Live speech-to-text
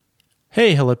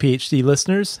Hey, Hello PhD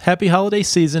listeners. Happy holiday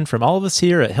season from all of us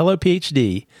here at Hello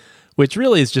PhD, which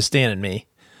really is just Dan and me.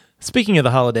 Speaking of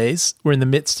the holidays, we're in the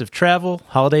midst of travel,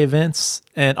 holiday events,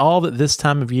 and all that this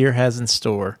time of year has in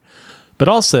store. But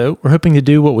also, we're hoping to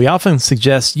do what we often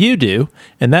suggest you do,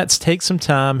 and that's take some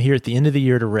time here at the end of the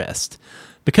year to rest.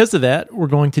 Because of that, we're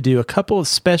going to do a couple of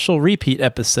special repeat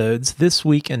episodes this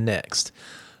week and next.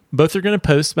 Both are going to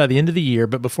post by the end of the year,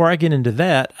 but before I get into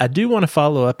that, I do want to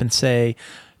follow up and say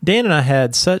Dan and I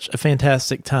had such a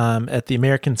fantastic time at the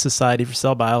American Society for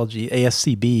Cell Biology,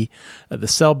 ASCB, the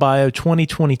Cell Bio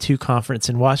 2022 conference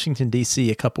in Washington,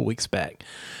 D.C. a couple weeks back.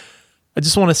 I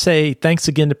just want to say thanks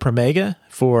again to Promega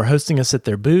for hosting us at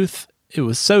their booth. It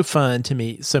was so fun to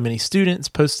meet so many students,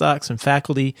 postdocs, and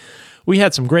faculty. We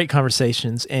had some great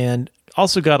conversations and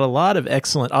also got a lot of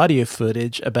excellent audio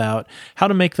footage about how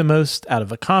to make the most out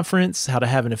of a conference, how to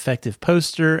have an effective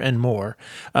poster, and more.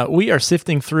 We are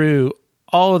sifting through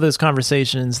all of those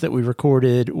conversations that we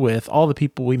recorded with all the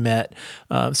people we met.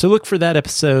 So look for that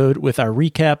episode with our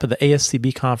recap of the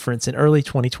ASCB conference in early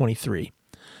 2023.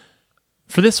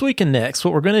 For this week and next,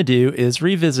 what we're going to do is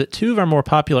revisit two of our more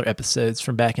popular episodes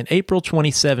from back in April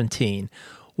 2017,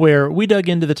 where we dug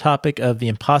into the topic of the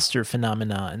imposter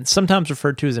phenomenon, sometimes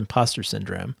referred to as imposter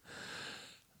syndrome.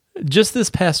 Just this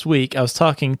past week, I was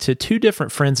talking to two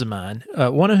different friends of mine,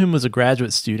 one of whom was a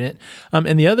graduate student,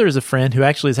 and the other is a friend who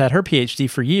actually has had her PhD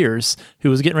for years, who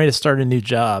was getting ready to start a new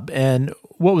job. And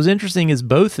what was interesting is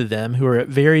both of them, who are at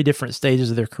very different stages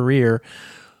of their career,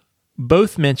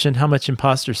 both mentioned how much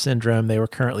imposter syndrome they were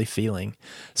currently feeling.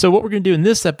 So what we're going to do in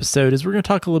this episode is we're going to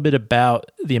talk a little bit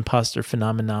about the imposter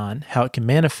phenomenon, how it can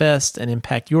manifest and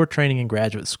impact your training in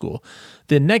graduate school.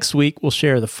 Then next week, we'll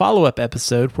share the follow-up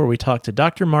episode where we talk to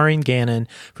Dr. Maureen Gannon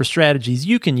for strategies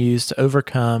you can use to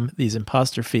overcome these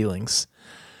imposter feelings.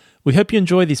 We hope you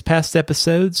enjoy these past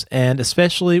episodes, and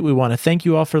especially we want to thank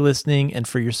you all for listening and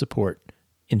for your support.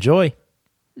 Enjoy!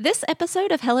 This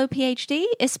episode of Hello PhD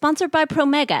is sponsored by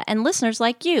Promega and listeners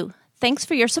like you. Thanks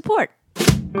for your support.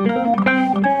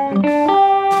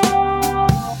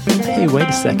 Hey, wait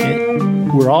a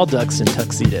second. We're all ducks in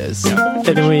tuxedos. And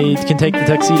then we can take the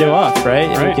tuxedo off, right?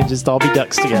 And we can just all be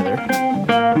ducks together.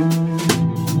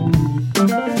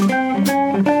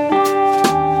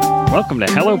 Welcome to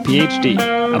Hello PhD,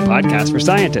 a podcast for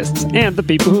scientists and the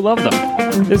people who love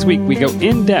them. This week we go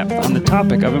in depth on the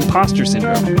topic of imposter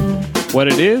syndrome. What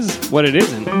it is, what it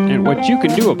isn't, and what you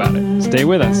can do about it. Stay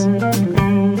with us.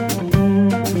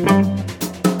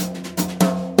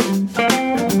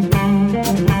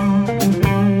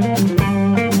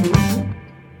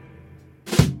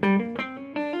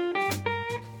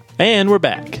 And we're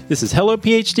back. This is Hello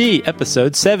PhD,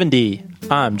 episode 70.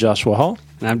 I'm Joshua Hall.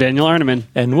 And I'm Daniel Arneman.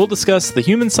 And we'll discuss the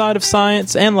human side of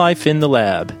science and life in the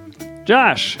lab.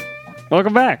 Josh,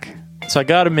 welcome back. So I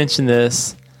got to mention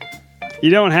this. You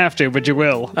don't have to, but you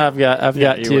will. I've got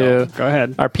to. Will. Go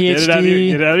ahead. Our PhD,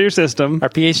 get it out of your system. Our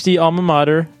PhD alma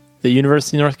mater, the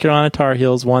University of North Carolina Tar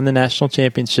Heels, won the national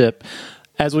championship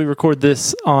as we record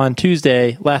this on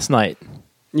Tuesday last night.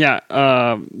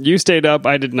 Yeah, you stayed up.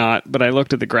 I did not, but I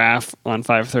looked at the graph on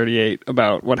 538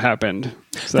 about what happened.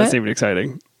 So that seemed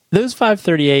exciting. Those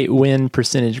 538 win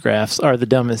percentage graphs are the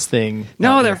dumbest thing.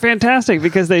 No, they're fantastic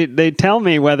because they tell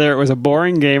me whether it was a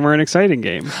boring game or an exciting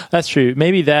game. That's true.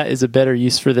 Maybe that is a better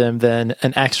use for them than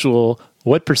an actual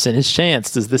what percentage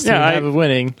chance does this team have of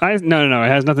winning. No. It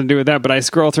has nothing to do with that. But I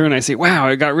scroll through and I see, wow,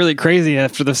 it got really crazy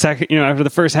after the after the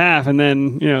first half, and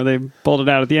then they pulled it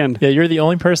out at the end. Yeah, you're the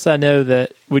only person I know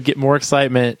that would get more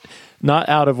excitement. Not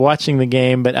out of watching the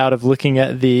game, but out of looking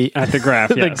at the graph,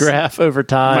 the yes. graph over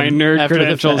time. My nerd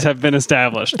credentials have been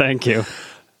established. Thank you.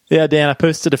 Yeah, Dan, I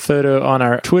posted a photo on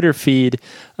our Twitter feed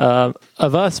of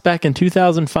us back in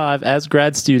 2005 as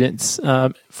grad students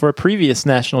for a previous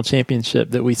national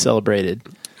championship that we celebrated.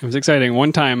 It was exciting.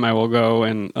 One time I will go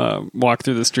and walk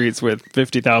through the streets with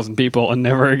 50,000 people and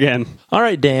never again. All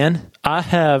right, Dan,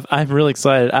 I'm really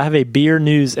excited. I have a beer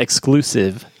news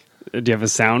exclusive. Do you have a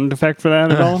sound effect for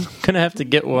that at all? I'm going to have to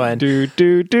get one. Do,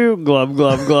 glub,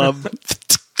 glub, glub.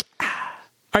 All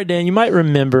right, Dan, you might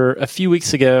remember a few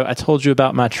weeks ago, I told you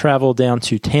about my travel down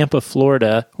to Tampa,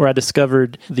 Florida, where I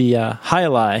discovered the Jai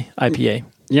Alai IPA.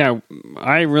 Yeah,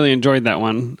 I really enjoyed that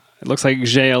one. It looks like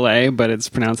JLA, but it's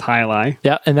pronounced Jai Alai.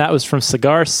 Yeah, and that was from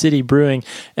Cigar City Brewing,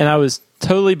 and I was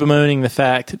totally bemoaning the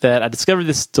fact that I discovered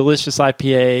this delicious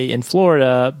IPA in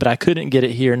Florida, but I couldn't get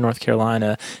it here in North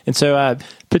Carolina. And so I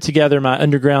put together my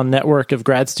underground network of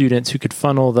grad students who could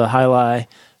funnel the Jai Alai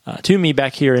to me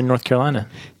back here in North Carolina.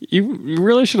 You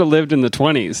really should have lived in the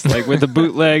 20s. Like with the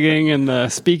bootlegging and the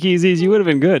speakeasies, you would have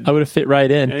been good. I would have fit right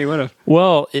in. Yeah, you would have.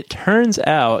 Well, it turns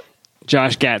out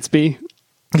Josh Gatsby.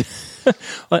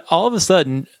 Like all of a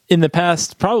sudden, in the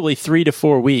past probably 3 to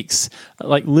 4 weeks,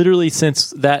 like literally since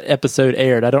that episode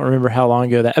aired, I don't remember how long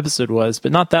ago that episode was,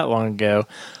 but not that long ago,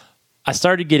 I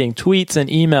started getting tweets and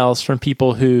emails from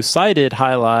people who cited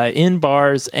Jai Alai in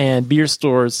bars and beer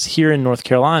stores here in North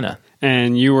Carolina.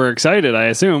 And you were excited, I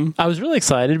assume. I was really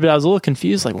excited, but I was a little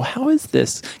confused. Like, well, how is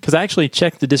this? Because I actually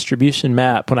checked the distribution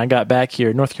map when I got back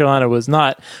here. North Carolina was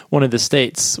not one of the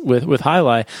states with Jai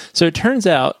Alai. So it turns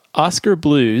out Oscar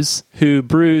Blues, who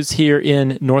brews here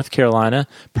in North Carolina,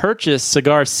 purchased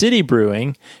Cigar City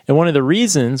Brewing. And one of the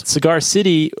reasons Cigar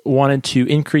City wanted to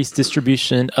increase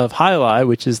distribution of Jai Alai,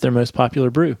 which is their most popular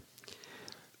brew.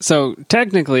 So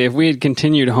technically, if we had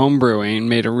continued home brewing and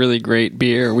made a really great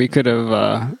beer, we could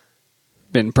have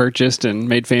been purchased and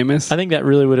made famous. I think that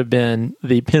really would have been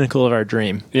the pinnacle of our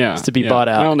dream. Yeah, is to be bought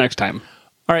out. Well, next time.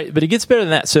 All right, but it gets better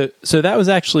than that. So that was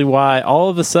actually why all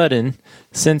of a sudden,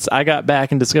 since I got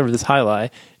back and discovered this Jai Alai,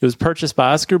 it was purchased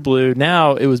by Oscar Blue.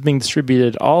 Now it was being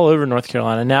distributed all over North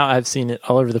Carolina. Now I've seen it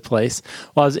all over the place.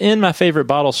 While I was in my favorite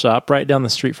bottle shop right down the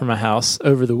street from my house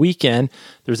over the weekend,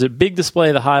 there was a big display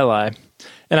of the Jai Alai.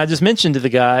 And I just mentioned to the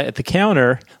guy at the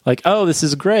counter, like, oh, this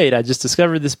is great. I just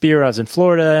discovered this beer. I was in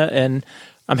Florida, and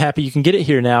I'm happy you can get it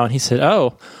here now. And he said,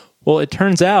 oh, well, it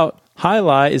turns out Jai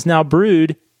Alai is now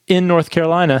brewed in North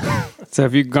Carolina. So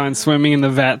have you gone swimming in the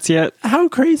vats yet? How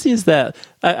crazy is that?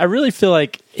 I really feel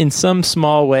like in some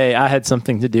small way I had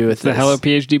something to do with The this. Hello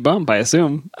PhD bump, I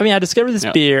assume. I mean, I discovered this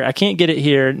beer. I can't get it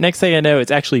here. Next thing I know,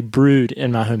 it's actually brewed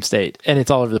in my home state, and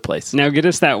it's all over the place. Now get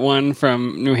us that one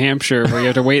from New Hampshire where you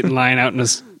have to wait in line out in a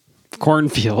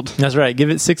cornfield. That's right. Give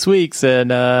it 6 weeks,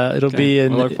 and it'll be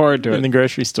in, We'll look forward to in it. the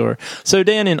grocery store. So,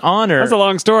 Dan, in honor... That's a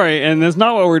long story, and that's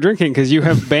not what we're drinking because you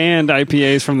have banned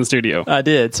IPAs from the studio. I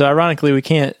did. So, ironically, we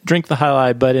can't drink the Jai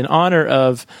Alai, but in honor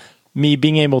of me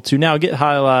being able to now get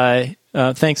Jai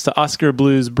Alai, thanks to Oscar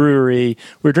Blues Brewery,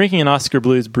 we're drinking an Oscar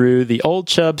Blues brew, the Old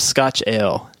Chub Scotch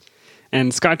Ale.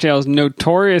 And Scotch Ale is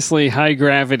notoriously high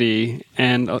gravity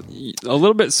and a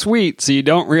little bit sweet, so you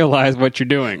don't realize what you're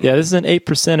doing. Yeah, this is an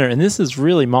 8%er, and this is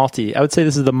really malty. I would say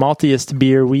this is the maltiest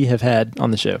beer we have had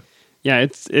on the show. Yeah,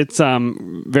 it's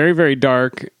very, very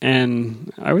dark,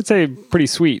 and I would say pretty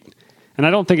sweet. And I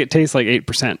don't think it tastes like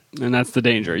 8%, and that's the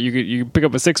danger. You could pick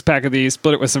up a 6-pack of these,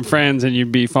 split it with some friends, and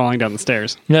you'd be falling down the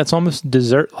stairs. Yeah, it's almost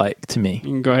dessert-like to me. You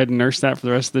can go ahead and nurse that for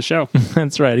the rest of the show.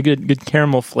 That's right, a good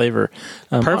caramel flavor.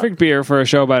 Perfect beer for a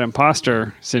show about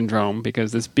imposter syndrome,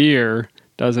 because this beer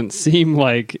doesn't seem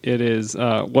like it is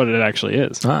what it actually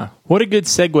is. What a good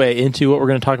segue into what we're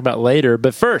going to talk about later.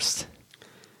 But first,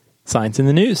 science in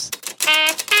the news.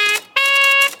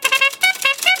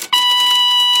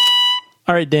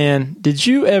 All right, Dan, did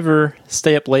you ever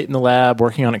stay up late in the lab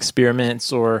working on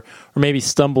experiments or maybe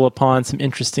stumble upon some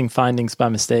interesting findings by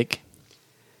mistake?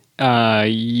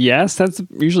 Yes, that's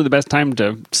usually the best time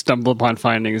to stumble upon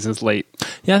findings is late.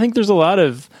 Yeah, I think there's a lot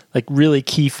of like really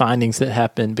key findings that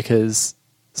happen because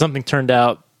something turned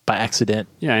out by accident.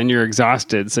 Yeah, and you're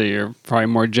exhausted, so you're probably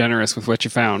more generous with what you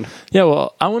found. Yeah,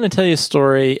 well, I want to tell you a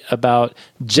story about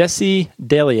Jesse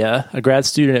Delia, a grad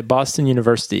student at Boston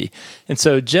University. And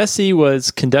so Jesse was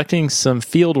conducting some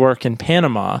field work in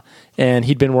Panama, and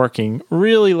he'd been working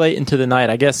really late into the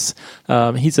night. I guess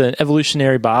he's an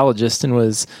evolutionary biologist and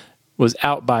was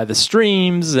out by the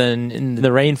streams and in the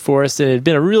rainforest. It had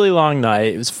been a really long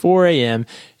night. It was 4 a.m.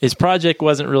 His project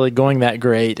wasn't really going that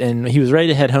great, and he was ready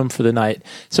to head home for the night.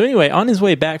 So anyway, on his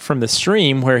way back from the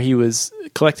stream where he was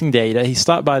collecting data, he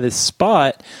stopped by this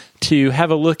spot to have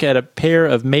a look at a pair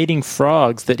of mating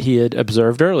frogs that he had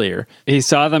observed earlier. He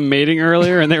saw them mating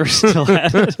earlier and they were still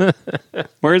at it.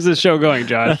 Where's this show going,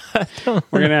 Josh? We're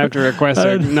going to have to request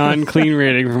a non-clean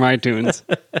rating from iTunes.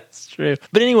 That's true.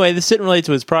 But anyway, this didn't relate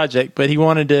to his project, but he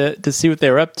wanted to see what they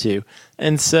were up to.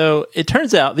 And so it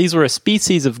turns out these were a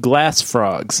species of glass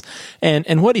frogs.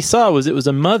 And what he saw was it was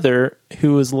a mother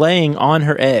who was laying on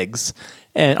her eggs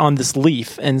and on this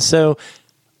leaf. And so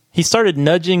he started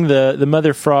nudging the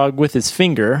mother frog with his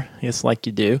finger, I guess like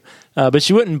you do, but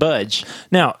she wouldn't budge.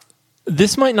 Now,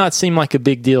 this might not seem like a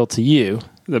big deal to you.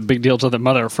 The big deal to the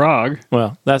mother frog.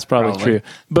 Well, that's probably true.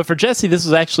 But for Jesse, this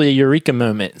was actually a eureka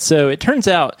moment. So it turns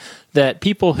out that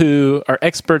people who are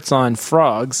experts on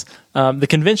frogs, the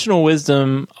conventional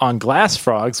wisdom on glass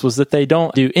frogs was that they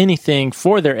don't do anything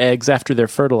for their eggs after they're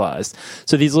fertilized.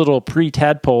 So these little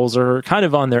pre-tadpoles are kind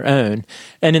of on their own.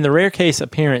 And in the rare case a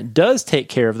parent does take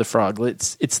care of the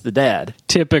froglets, it's the dad.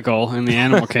 Typical in the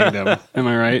animal kingdom. Am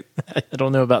I right? I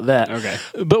don't know about that. Okay.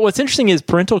 But what's interesting is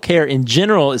parental care in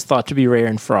general is thought to be rare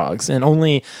in frogs, and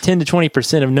only 10 to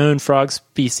 20% of known frog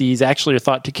species actually are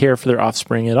thought to care for their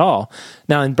offspring at all.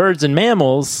 Now, in birds and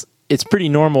mammals, it's pretty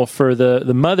normal for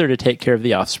the mother to take care of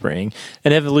the offspring.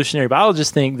 And evolutionary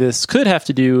biologists think this could have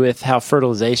to do with how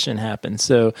fertilization happens.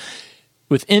 So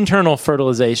with internal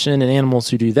fertilization and animals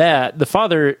who do that, the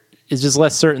father is just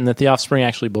less certain that the offspring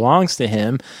actually belongs to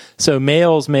him. So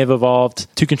males may have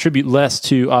evolved to contribute less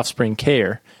to offspring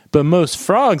care. But most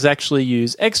frogs actually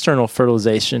use external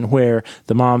fertilization, where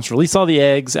the moms release all the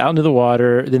eggs out into the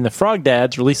water, then the frog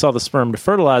dads release all the sperm to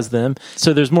fertilize them.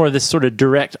 So there's more of this sort of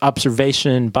direct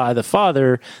observation by the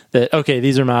father that, okay,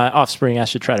 these are my offspring, I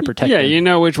should try to protect them. Yeah, you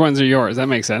know which ones are yours. That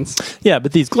makes sense. Yeah,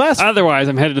 but these glass... Otherwise,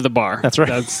 I'm headed to the bar. That's right.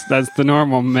 That's the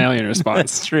normal mammalian response.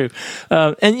 That's true.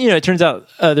 And, it turns out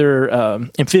other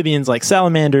amphibians like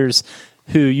salamanders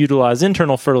who utilize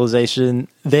internal fertilization,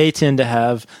 they tend to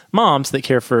have moms that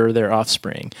care for their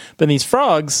offspring. But in these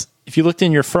frogs, if you looked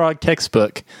in your frog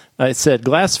textbook, it said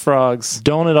glass frogs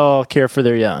don't at all care for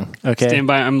their young. Okay, Stand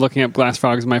by. I'm looking up glass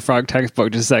frogs in my frog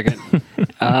textbook. Just a second.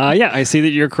 Yeah, I see that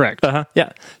you're correct.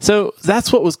 Yeah. So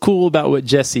that's what was cool about what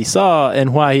Jesse saw,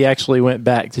 and why he actually went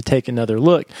back to take another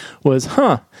look was,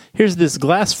 here's this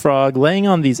glass frog laying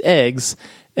on these eggs.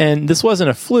 And this wasn't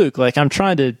a fluke. Like, I'm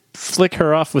trying to flick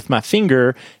her off with my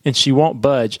finger and she won't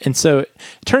budge. And so it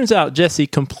turns out Jesse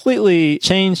completely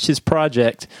changed his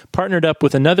project, partnered up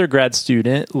with another grad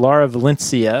student, Laura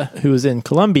Valencia, who was in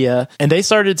Colombia, and they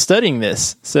started studying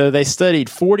this. So they studied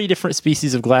 40 different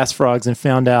species of glass frogs and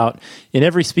found out in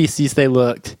every species they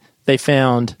looked, they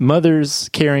found mothers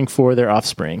caring for their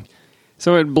offspring.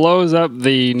 So it blows up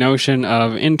the notion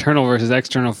of internal versus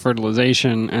external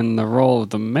fertilization and the role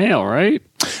of the male, right?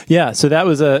 Yeah, so that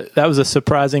was a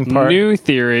surprising part. New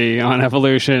theory on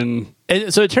evolution.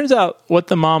 And so it turns out what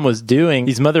the mom was doing,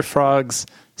 these mother frogs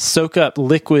soak up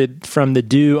liquid from the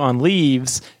dew on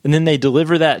leaves, and then they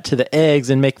deliver that to the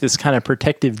eggs and make this kind of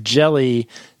protective jelly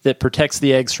that protects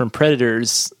the eggs from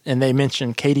predators. And they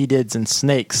mentioned katydids and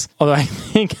snakes, although I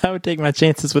think I would take my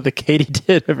chances with a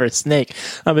katydid over a snake.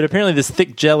 But apparently this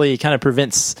thick jelly kind of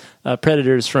prevents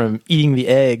predators from eating the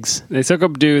eggs. They soak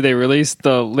up dew, they release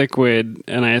the liquid,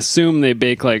 and I assume they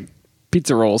bake like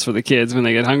pizza rolls for the kids when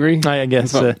they get hungry. I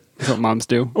guess that's what moms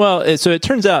do. Well, so it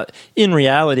turns out in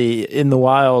reality, in the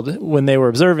wild, when they were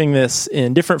observing this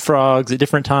in different frogs at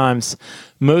different times,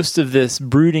 most of this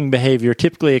brooding behavior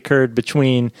typically occurred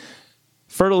between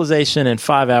fertilization and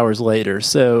 5 hours later.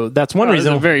 So that's one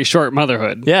reason. It's a very short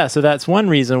motherhood. Yeah, so that's one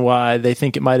reason why they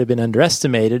think it might have been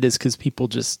underestimated, is because people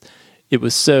it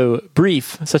was so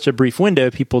brief, such a brief window,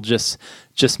 people just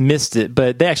missed it.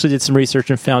 But they actually did some research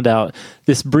and found out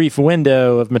this brief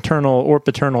window of maternal or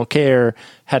paternal care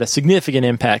had a significant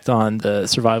impact on the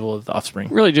survival of the offspring.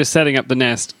 Really just setting up the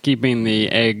nest, keeping the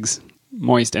eggs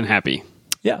moist and happy.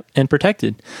 Yeah, and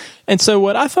protected. And so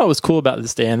what I thought was cool about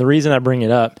this, Dan, the reason I bring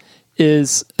it up,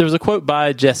 is there was a quote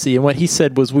by Jesse, and what he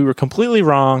said was, we were completely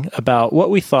wrong about what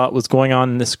we thought was going on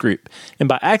in this group. And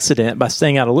by accident, by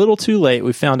staying out a little too late,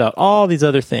 we found out all these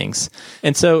other things.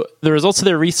 And so the results of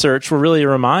their research were really a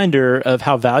reminder of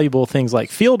how valuable things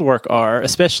like field work are,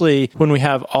 especially when we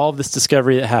have all of this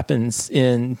discovery that happens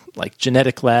in like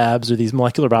genetic labs or these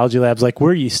molecular biology labs like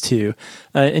we're used to.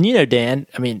 And Dan,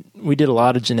 we did a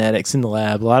lot of genetics in the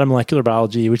lab, a lot of molecular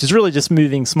biology, which is really just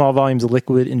moving small volumes of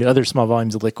liquid into other small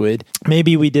volumes of liquid.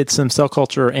 Maybe we did some cell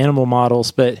culture or animal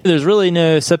models, but there's really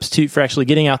no substitute for actually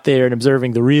getting out there and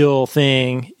observing the real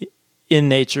thing in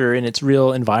nature in its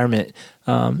real environment.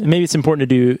 And maybe it's important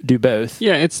to do both.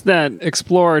 Yeah, it's that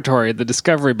exploratory, the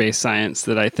discovery-based science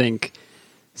that I think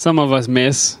some of us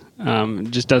miss.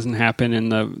 It just doesn't happen in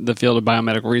the field of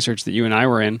biomedical research that you and I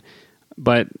were in.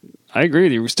 But I agree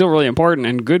with you. It was still really important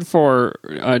and good for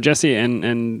Jesse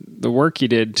and the work he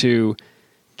did to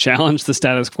challenge the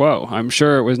status quo. I'm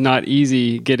sure it was not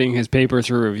easy getting his paper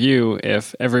through review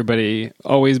if everybody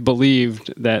always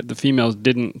believed that the females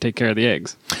didn't take care of the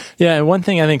eggs. Yeah, and one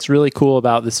thing I think is really cool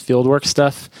about this fieldwork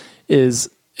stuff is,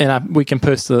 and we can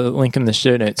post the link in the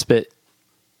show notes, but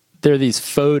there are these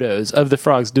photos of the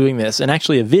frogs doing this, and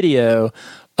actually a video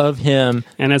of him.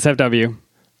 NSFW.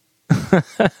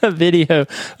 A video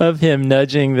of him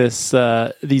nudging these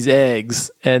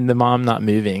eggs and the mom not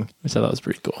moving, which I thought was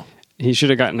pretty cool. He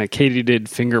should have gotten a katydid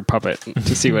finger puppet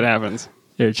to see what happens.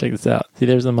 Here, check this out. See,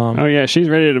 there's the mom. Oh, yeah, she's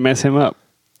ready to mess him up.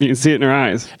 You can see it in her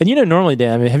eyes. And normally,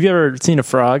 Dan, have you ever seen a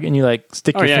frog and you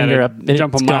stick your finger up and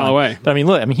jump it's a mile gone. away? But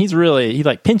look, he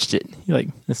pinched it.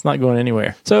 It's not going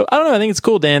anywhere. So I don't know. I think it's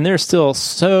cool, Dan. There's still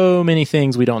so many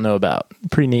things we don't know about.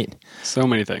 Pretty neat. So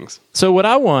many things. So what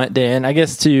I want, Dan, I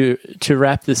guess to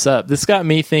wrap this up, this got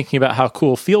me thinking about how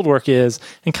cool fieldwork is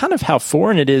and kind of how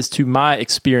foreign it is to my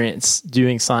experience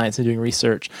doing science and doing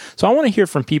research. So I want to hear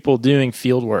from people doing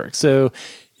fieldwork. So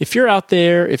if you're out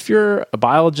there, if you're a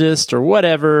biologist or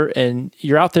whatever, and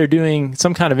you're out there doing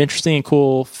some kind of interesting and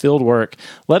cool field work,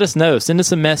 let us know. Send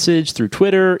us a message through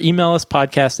Twitter, email us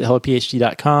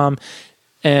podcast@hellophd.com.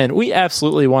 And we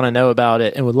absolutely want to know about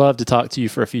it and would love to talk to you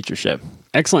for a future show.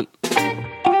 Excellent.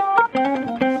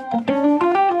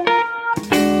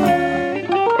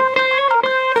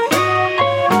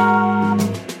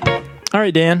 All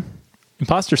right, Dan.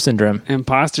 Imposter syndrome.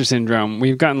 Imposter syndrome.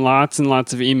 We've gotten lots and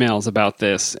lots of emails about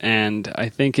this, and I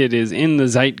think it is in the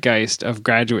zeitgeist of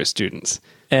graduate students.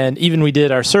 And even we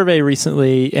did our survey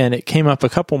recently, and it came up a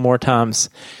couple more times.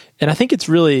 And I think it's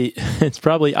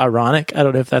probably ironic, I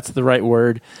don't know if that's the right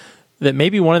word, that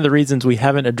maybe one of the reasons we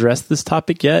haven't addressed this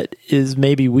topic yet is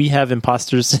maybe we have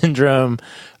imposter syndrome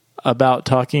about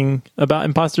talking about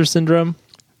imposter syndrome.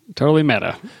 Totally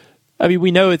meta. I mean,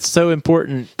 we know it's so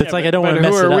important, but it's like I don't want to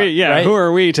mess it up. Right? Who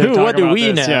are we to talk what do about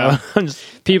we this? know? Yeah.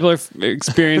 People are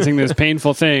experiencing this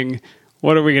painful thing.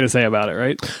 What are we going to say about it,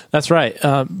 right? That's right.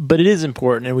 But it is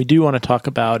important, and we do want to talk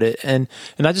about it. And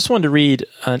I just wanted to read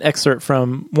an excerpt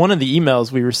from one of the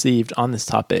emails we received on this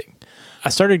topic. I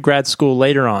started grad school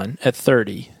later on, at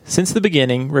 30. Since the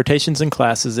beginning, rotations and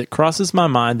classes, it crosses my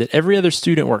mind that every other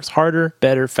student works harder,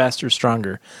 better, faster,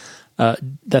 stronger.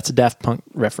 That's a Daft Punk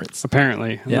reference.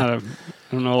 Apparently. Yeah. I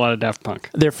don't know a lot of Daft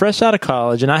Punk. They're fresh out of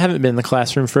college, and I haven't been in the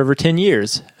classroom for over 10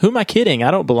 years. Who am I kidding?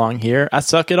 I don't belong here. I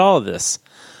suck at all of this.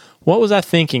 What was I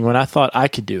thinking when I thought I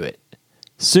could do it?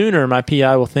 Sooner, my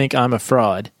PI will think I'm a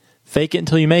fraud. Fake it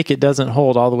until you make it doesn't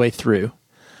hold all the way through.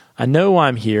 I know why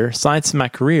I'm here. Science is my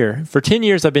career. For 10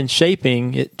 years, I've been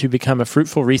shaping it to become a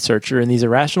fruitful researcher, and these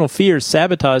irrational fears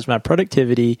sabotage my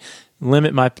productivity,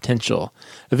 limit my potential.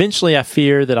 Eventually, I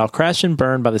fear that I'll crash and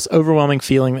burn by this overwhelming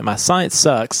feeling that my science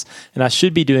sucks, and I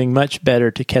should be doing much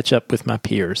better to catch up with my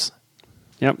peers.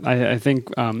 Yep, I think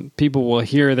people will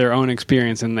hear their own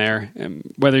experience in there,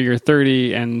 whether you're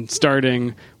 30 and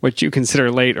starting what you consider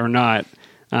late or not,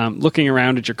 looking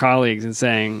around at your colleagues and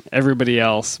saying, everybody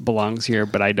else belongs here,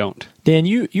 but I don't. Dan,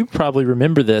 you probably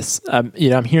remember this. I'm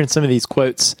hearing some of these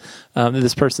quotes that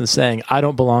this person's saying, I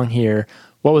don't belong here.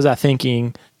 What was I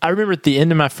thinking? I remember at the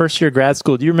end of my first year of grad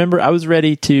school, do you remember I was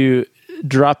ready to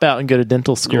drop out and go to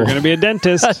dental school? You're going to be a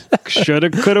dentist.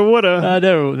 Shoulda, coulda, woulda. I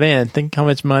know, man. Think how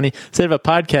much money. Instead of a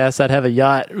podcast, I'd have a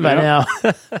yacht by now.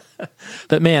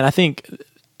 But man, I think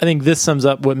this sums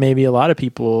up what maybe a lot of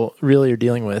people really are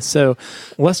dealing with. So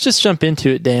let's just jump into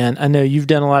it, Dan. I know you've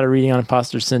done a lot of reading on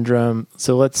imposter syndrome,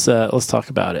 so let's talk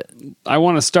about it. I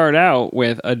want to start out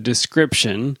with a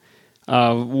description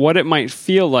of what it might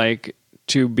feel like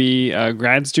to be a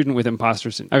grad student with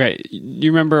imposter syndrome. Okay,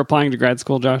 you remember applying to grad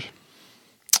school, Josh?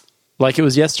 Like it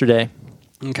was yesterday.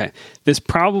 Okay. This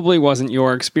probably wasn't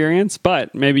your experience,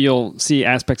 but maybe you'll see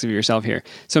aspects of yourself here.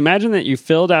 So imagine that you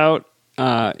filled out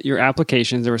your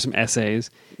applications. There were some essays.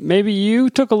 Maybe you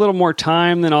took a little more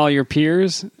time than all your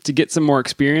peers to get some more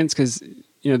experience because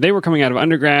they were coming out of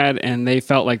undergrad and they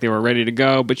felt like they were ready to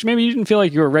go, but maybe you didn't feel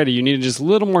like you were ready. You needed just a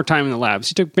little more time in the lab.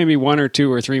 So you took maybe 1 or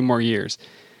 2 or 3 more years.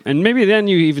 And maybe then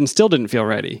you even still didn't feel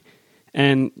ready.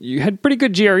 And you had pretty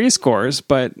good GRE scores,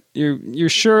 but you're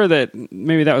sure that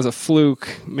maybe that was a fluke.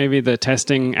 Maybe the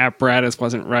testing apparatus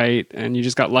wasn't right, and you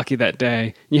just got lucky that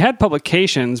day. You had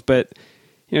publications, but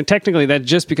technically that's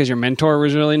just because your mentor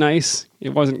was really nice. It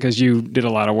wasn't because you did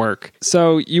a lot of work.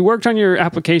 So you worked on your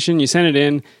application, you sent it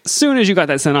in. As soon as you got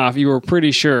that sent off, you were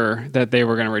pretty sure that they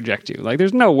were going to reject you. Like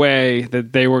there's no way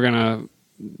that they were going to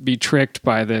be tricked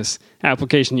by this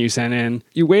application you sent in.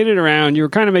 You waited around. You were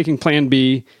kind of making plan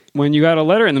B. When you got a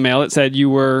letter in the mail that said you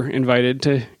were invited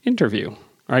to interview.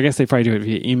 Or I guess they probably do it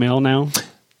via email now.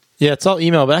 Yeah, it's all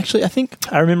email. But actually, I think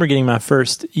I remember getting my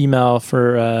first email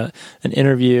for an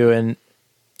interview. And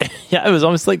yeah, it was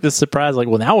almost like this surprise. Like,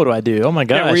 well, now what do I do? Oh, my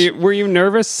gosh. Yeah, were you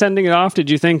nervous sending it off? Did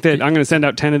you think that I'm going to send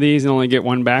out 10 of these and only get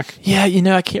 1 back? Yeah,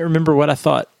 I can't remember what I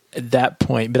thought at that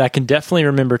point, but I can definitely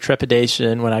remember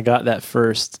trepidation when I got that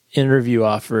first interview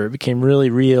offer. It became really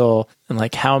real. And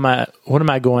like, what am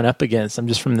I going up against? I'm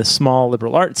just from this small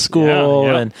liberal arts school.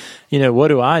 Yeah. And, what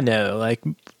do I know? Like,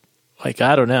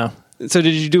 I don't know. So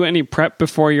did you do any prep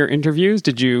before your interviews?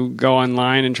 Did you go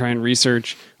online and try and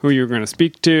research who you were going to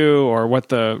speak to or what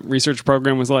the research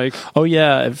program was like? Oh,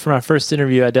 yeah. For my first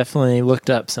interview, I definitely looked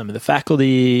up some of the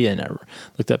faculty and I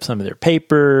looked up some of their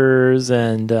papers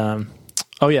and,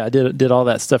 oh, yeah, I did all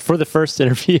that stuff for the first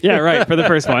interview. Yeah, right, for the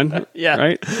first one. Yeah.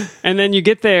 Right? And then you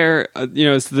get there,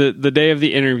 it's the day of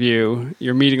the interview.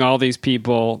 You're meeting all these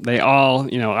people. They all,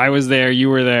 I was there, you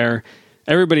were there.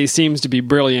 Everybody seems to be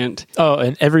brilliant. Oh,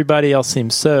 and everybody else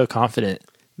seems so confident.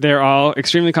 They're all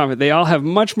extremely confident. They all have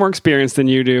much more experience than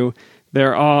you do.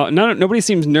 They're all, nobody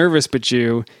seems nervous but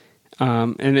you.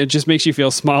 And it just makes you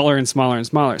feel smaller and smaller and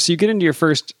smaller. So you get into your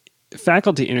first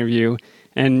faculty interview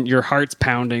and your heart's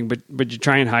pounding, but you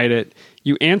try and hide it.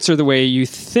 You answer the way you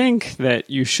think that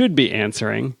you should be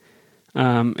answering,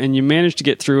 and you manage to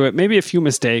get through it, maybe a few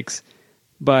mistakes,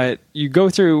 but you go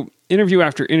through interview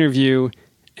after interview,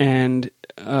 and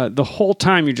the whole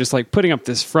time you're just like putting up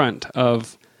this front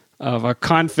of a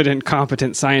confident,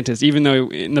 competent scientist, even though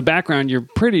in the background you're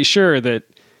pretty sure that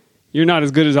you're not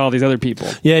as good as all these other people.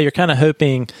 Yeah, you're kind of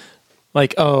hoping,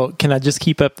 like, oh, can I just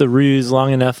keep up the ruse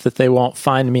long enough that they won't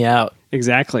find me out?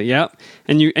 Exactly, yep.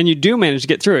 And you do manage to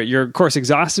get through it. You're, of course,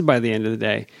 exhausted by the end of the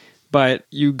day. But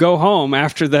you go home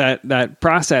after that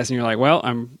process, and you're like, well,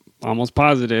 I'm almost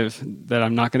positive that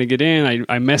I'm not going to get in.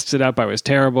 I messed it up. I was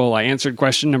terrible. I answered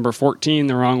question number 14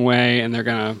 the wrong way, and they're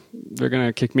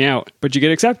gonna kick me out. But you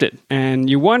get accepted, and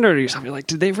you wonder to yourself, you're like,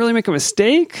 did they really make a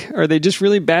mistake? Are they just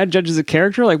really bad judges of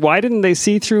character? Like, why didn't they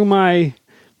see through my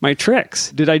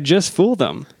tricks? Did I just fool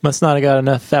them? Must not have got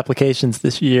enough applications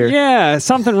this year. Yeah,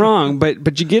 something wrong.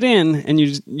 But you get in and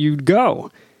you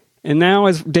go, and now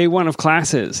is day one of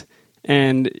classes.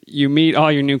 And you meet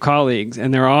all your new colleagues,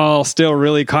 and they're all still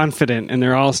really confident, and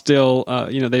they're all still,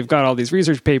 they've got all these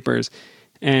research papers.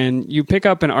 And you pick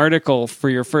up an article for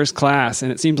your first class,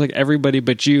 and it seems like everybody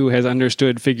but you has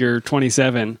understood figure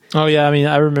 27. Oh, yeah. I mean,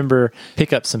 I remember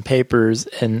pick up some papers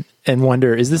and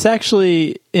wonder, is this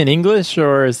actually in English,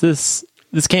 or is this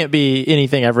can't be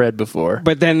anything I've read before?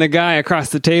 But then the guy across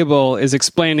the table is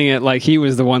explaining it like he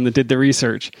was the one that did the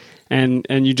research. And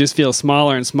you just feel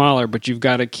smaller and smaller, but you've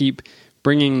got to keep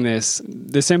bringing this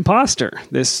imposter,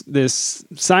 this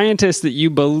scientist that you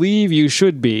believe you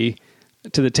should be,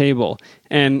 to the table.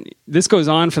 And this goes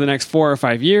on for the next 4 or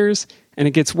 5 years, and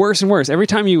it gets worse and worse. Every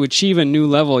time you achieve a new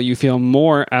level, you feel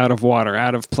more out of water,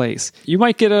 out of place. You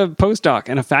might get a postdoc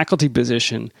and a faculty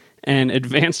position and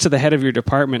advance to the head of your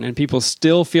department, and people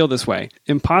still feel this way.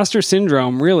 Imposter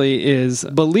syndrome really is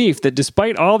belief that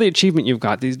despite all the achievement you've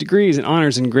got, these degrees and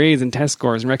honors and grades and test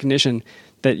scores and recognition,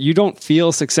 that you don't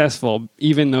feel successful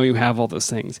even though you have all those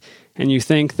things. And you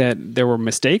think that there were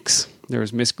mistakes, there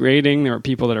was misgrading, there were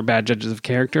people that are bad judges of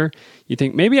character. You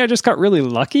think, maybe I just got really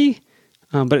lucky,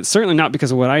 but it's certainly not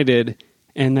because of what I did,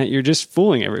 and that you're just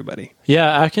fooling everybody.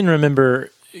 Yeah, I can remember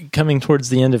coming towards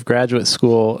the end of graduate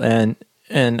school, and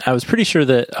I was pretty sure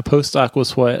that a postdoc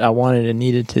was what I wanted and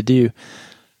needed to do.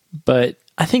 But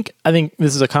I think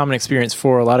this is a common experience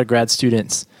for a lot of grad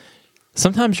students.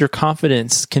 Sometimes your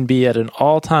confidence can be at an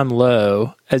all-time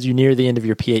low as you near the end of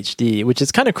your PhD, which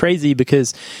is kind of crazy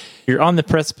because you're on the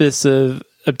precipice of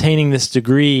obtaining this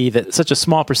degree that such a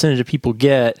small percentage of people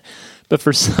get. But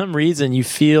for some reason, you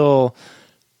feel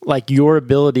like your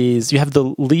abilities, you have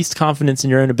the least confidence in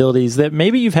your own abilities that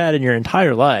maybe you've had in your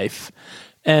entire life.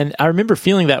 And I remember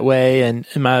feeling that way, and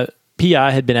my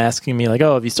PI had been asking me, like,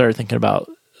 oh, have you started thinking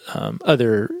about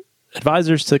other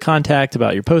advisors to contact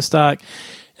about your postdoc?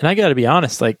 And I got to be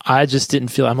honest, like, I just didn't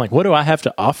feel, I'm like, what do I have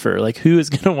to offer? Like, who is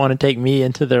going to want to take me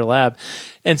into their lab?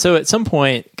 And so at some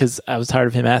point, because I was tired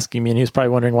of him asking me, and he was probably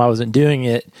wondering why I wasn't doing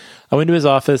it, I went to his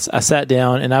office, I sat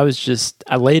down, and I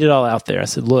laid it all out there. I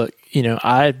said, look,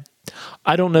 I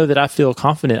don't know that I feel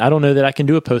confident. I don't know that I can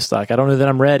do a postdoc. I don't know that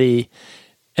I'm ready.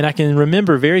 And I can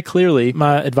remember very clearly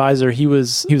my advisor, he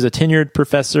was a tenured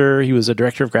professor. He was a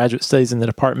director of graduate studies in the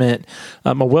department,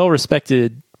 a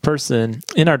well-respected person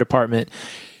in our department.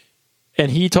 And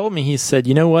he told me, he said,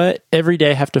 you know what? Every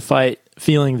day I have to fight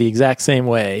feeling the exact same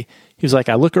way. He was like,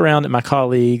 I look around at my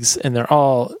colleagues and they're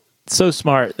all so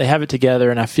smart. They have it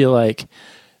together. And I feel like,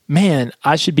 man,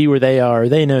 I should be where they are.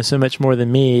 They know so much more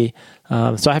than me.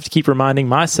 So I have to keep reminding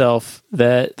myself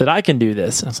that I can do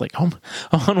this. And I was like, on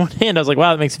one hand, I was like,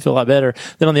 wow, that makes me feel a lot better.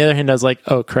 Then on the other hand, I was like,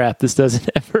 oh crap, this doesn't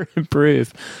ever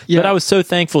improve. Yeah. But I was so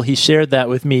thankful he shared that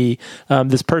with me,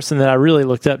 this person that I really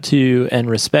looked up to and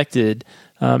respected.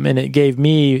 And it gave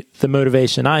me the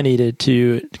motivation I needed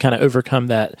to kind of overcome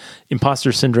that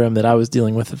imposter syndrome that I was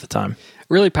dealing with at the time.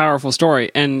 Really powerful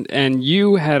story. And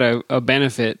you had a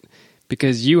benefit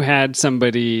because you had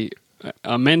somebody,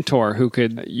 a mentor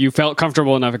you felt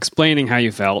comfortable enough explaining how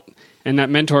you felt. And that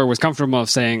mentor was comfortable enough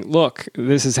saying, look,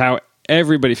 this is how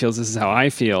everybody feels. This is how I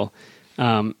feel.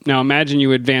 Now imagine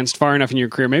you advanced far enough in your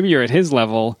career. Maybe you're at his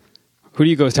level. Who do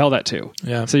you go tell that to?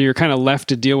 Yeah. So you're kind of left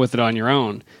to deal with it on your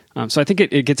own. So I think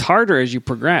it gets harder as you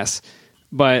progress.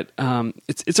 But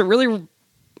it's a really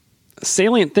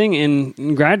salient thing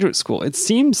in graduate school. It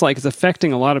seems like it's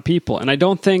affecting a lot of people. And I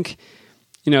don't think...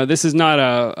 this is not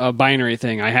a binary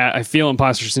thing. I feel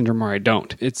imposter syndrome or I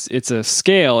don't. It's a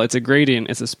scale, it's a gradient,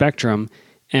 it's a spectrum,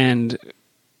 and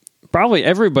probably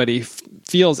everybody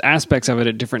feels aspects of it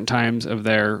at different times of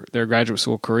their graduate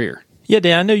school career. Yeah,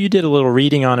 Dan, I know you did a little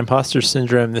reading on imposter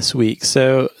syndrome this week.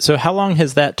 So how long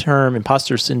has that term,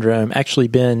 imposter syndrome, actually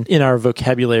been in our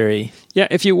vocabulary? Yeah,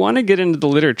 if you want to get into the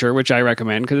literature, which I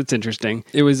recommend because it's interesting,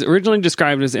 it was originally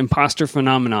described as imposter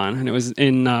phenomenon, and it was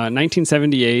in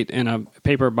 1978 in a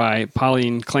paper by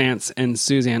Pauline Clance and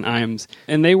Suzanne Imes.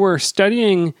 And they were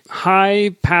studying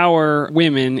high-power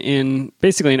women in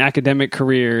basically in academic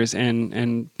careers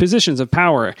and positions of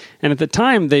power. And at the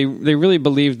time, they really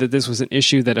believed that this was an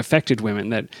issue that affected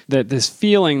women, that this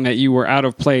feeling that you were out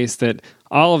of place, that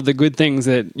all of the good things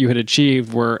that you had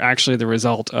achieved were actually the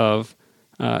result of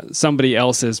somebody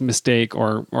else's mistake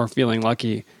or feeling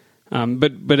lucky.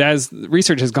 But as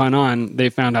research has gone on, they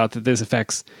found out that this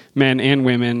affects men and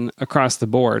women across the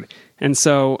board. And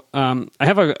so I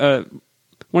have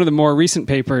one of the more recent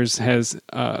papers has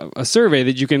a survey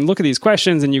that you can look at these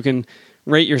questions and you can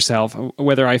rate yourself,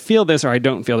 whether I feel this or I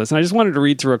don't feel this. And I just wanted to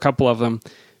read through a couple of them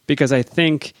because I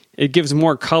think it gives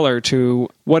more color to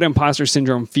what imposter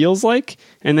syndrome feels like.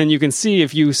 And then you can see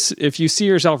if you see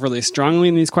yourself really strongly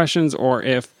in these questions or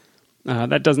if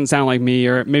that doesn't sound like me,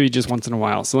 or maybe just once in a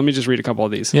while. So let me just read a couple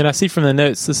of these. Yeah, and I see from the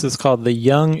notes, this is called the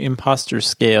Young Imposter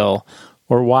Scale,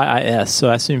 or YIS. So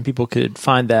I assume people could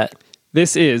find that.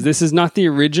 This is not the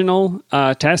original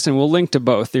test, and we'll link to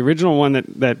both. The original one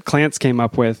that Clance came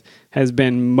up with has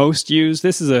been most used.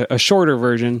 This is a shorter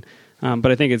version,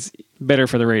 but I think it's better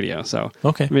for the radio. So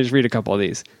okay. Let me just read a couple of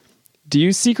these. Do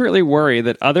you secretly worry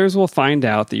that others will find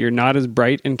out that you're not as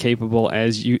bright and capable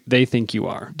as they think you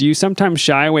are? Do you sometimes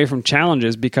shy away from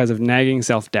challenges because of nagging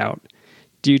self-doubt?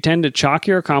 Do you tend to chalk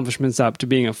your accomplishments up to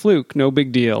being a fluke, no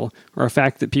big deal, or a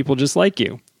fact that people just like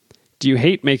you? Do you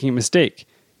hate making a mistake,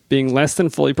 being less than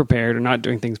fully prepared, or not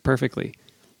doing things perfectly?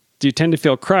 Do you tend to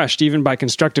feel crushed even by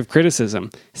constructive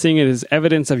criticism, seeing it as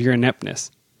evidence of your ineptness?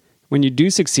 When you do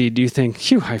succeed, do you think,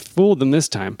 phew, I fooled them this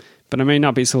time, but I may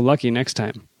not be so lucky next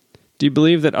time? Do you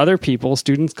believe that other people,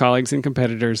 students, colleagues, and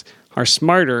competitors, are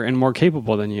smarter and more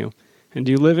capable than you? And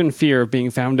do you live in fear of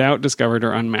being found out, discovered,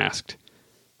 or unmasked?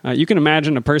 You can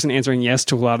imagine a person answering yes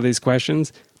to a lot of these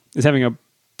questions is having a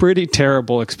pretty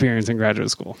terrible experience in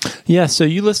graduate school. Yeah, so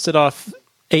you listed off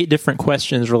 8 different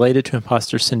questions related to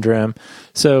imposter syndrome.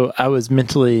 So I was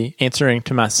mentally answering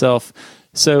to myself.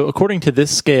 So according to this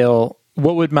scale,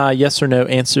 what would my yes or no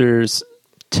answers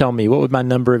tell me? What would my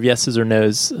number of yeses or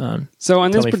nos So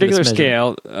on this particular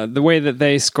scale, the way that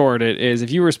they scored it is if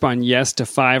you respond yes to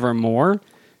 5 or more,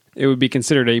 it would be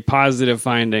considered a positive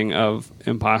finding of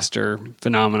imposter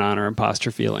phenomenon or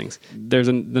imposter feelings. There's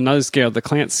another scale, the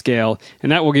Clance scale,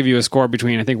 and that will give you a score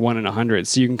between, I think, 1 and 100.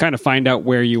 So you can kind of find out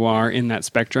where you are in that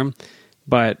spectrum.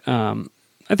 But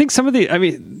I think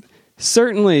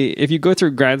certainly if you go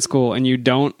through grad school and you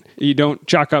don't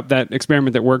chalk up that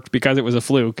experiment that worked because it was a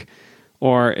fluke,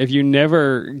 or if you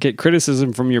never get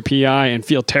criticism from your PI and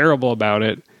feel terrible about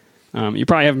it, you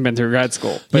probably haven't been through grad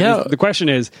school. But the question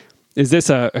is this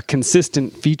a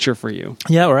consistent feature for you?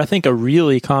 Yeah, or I think a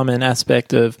really common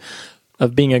aspect of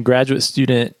being a graduate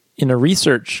student in a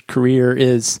research career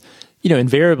is,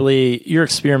 invariably your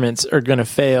experiments are going to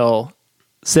fail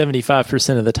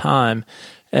 75% of the time.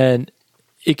 And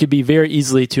it could be very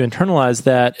easily to internalize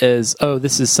that as, oh,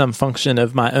 this is some function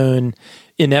of my own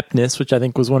ineptness, which I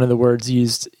think was one of the words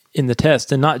used in the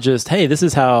test, and not just, hey, this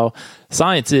is how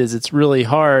science is. It's really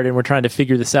hard, and we're trying to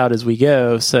figure this out as we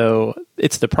go. So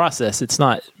it's the process. It's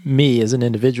not me as an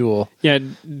individual. Yeah.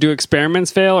 Do experiments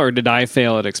fail, or did I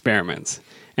fail at experiments?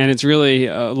 And it's really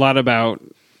a lot about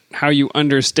how you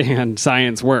understand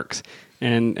science works.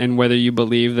 And whether you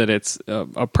believe that it's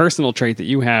a personal trait that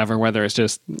you have, or whether it's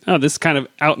just, oh, this is kind of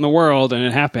out in the world and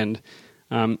it happened,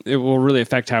 it will really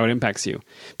affect how it impacts you.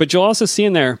 But you'll also see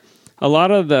in there a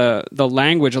lot of the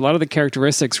language, a lot of the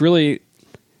characteristics really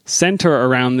center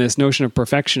around this notion of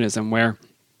perfectionism, where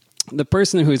the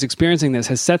person who is experiencing this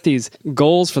has set these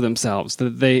goals for themselves,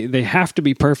 that they have to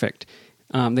be perfect.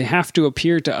 They have to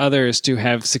appear to others to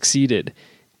have succeeded.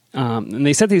 And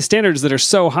they set these standards that are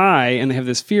so high, and they have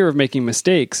this fear of making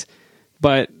mistakes.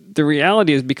 But the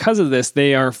reality is, because of this,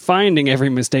 they are finding every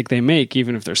mistake they make,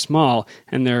 even if they're small,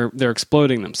 and they're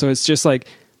exploding them. So it's just like,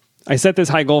 I set this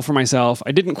high goal for myself.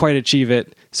 I didn't quite achieve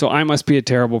it, so I must be a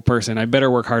terrible person. I better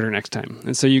work harder next time.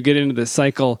 And so you get into this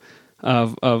cycle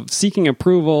of seeking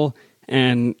approval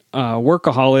and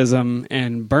workaholism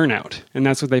and burnout. And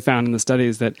that's what they found in the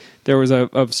studies, that there was a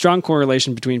strong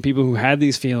correlation between people who had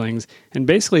these feelings and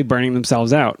basically burning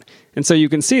themselves out. And so you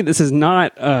can see this is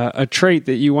not a trait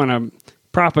that you want to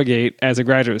propagate as a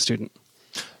graduate student.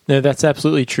 No, that's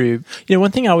absolutely true.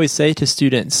 One thing I always say to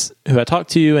students who I talk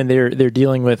to and they're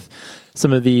dealing with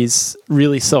some of these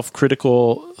really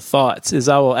self-critical thoughts is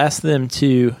I will ask them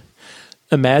to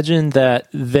imagine that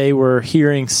they were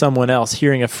hearing someone else,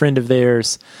 hearing a friend of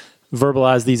theirs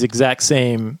verbalize these exact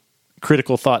same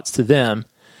critical thoughts to them,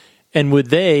 and would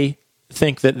they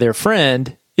think that their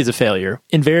friend is a failure?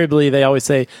 Invariably, they always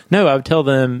say, no, I would tell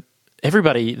them,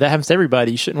 everybody, that happens to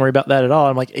everybody. You shouldn't worry about that at all.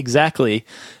 I'm like, exactly.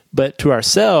 But to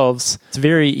ourselves, it's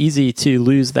very easy to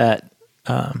lose that,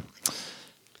 I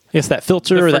guess, that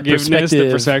filter or that perspective.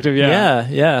 The perspective, yeah.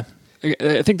 Yeah.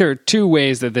 I think there are two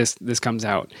ways that this comes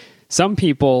out. Some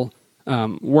people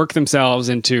work themselves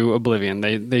into oblivion.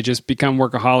 They just become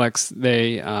workaholics.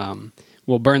 They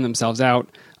will burn themselves out.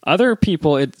 Other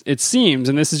people, it seems,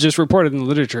 and this is just reported in the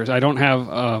literature, so I don't have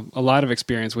a lot of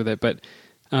experience with it, but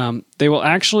they will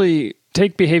actually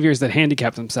take behaviors that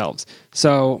handicap themselves.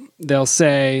 So they'll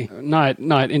say, not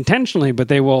intentionally, but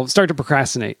they will start to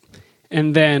procrastinate.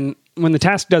 And then when the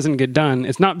task doesn't get done,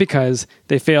 it's not because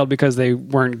they failed because they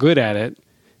weren't good at it.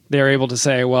 They're able to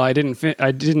say, well, I didn't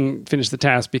finish the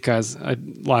task because I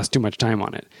lost too much time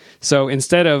on it. So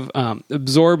instead of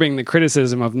absorbing the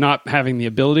criticism of not having the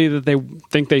ability that they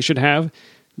think they should have,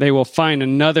 they will find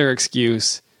another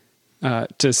excuse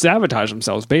to sabotage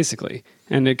themselves, basically.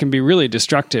 And it can be really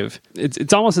destructive.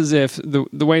 It's almost as if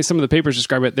the way some of the papers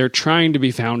describe it, they're trying to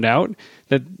be found out,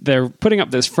 that they're putting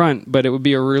up this front, but it would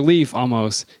be a relief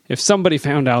almost if somebody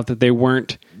found out that they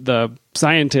weren't the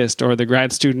scientist or the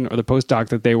grad student or the postdoc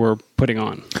that they were putting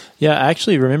on. Yeah, I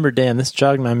actually remember, Dan, this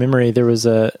jogged my memory. There was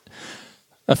a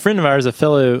friend of ours, a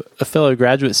fellow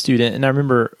graduate student, and I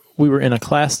remember we were in a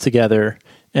class together,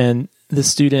 and the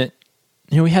student,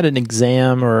 we had an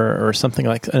exam or something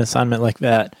like an assignment like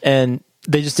that, and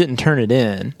they just didn't turn it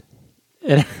in.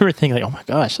 And I remember thinking, like, oh my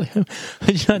gosh, like,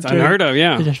 it's unheard of,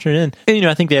 yeah. Just turn it in. And,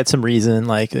 I think they had some reason,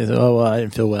 like, oh, well, I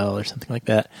didn't feel well or something like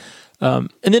that. And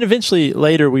then eventually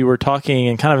later we were talking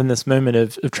and kind of in this moment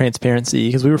of transparency,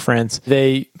 because we were friends.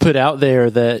 They put out there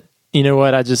that, you know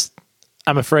what,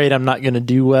 I'm afraid I'm not going to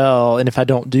do well. And if I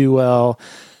don't do well,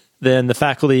 then the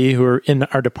faculty who are in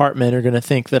our department are going to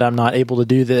think that I'm not able to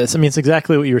do this. I mean, it's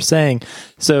exactly what you were saying.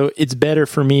 So it's better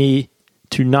for me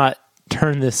to not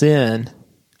turn this in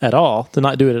at all, to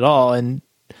not do it at all. And,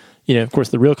 of course,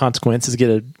 the real consequence is get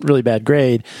a really bad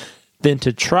grade, than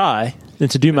to try, than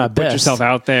to do my best. Put yourself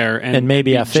out there and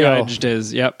maybe I fail. Judged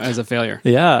as a failure.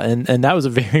 Yeah, and that was a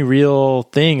very real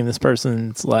thing in this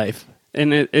person's life.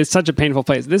 And it's such a painful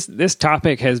place. This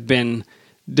topic has been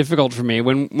difficult for me.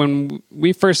 When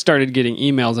we first started getting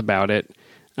emails about it,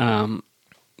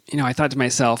 I thought to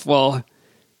myself, well,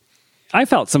 I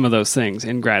felt some of those things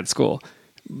in grad school.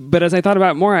 But as I thought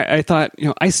about it more, I thought,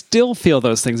 I still feel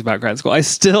those things about grad school. I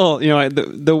still,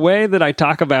 the way that I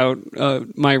talk about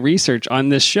my research on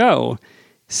this show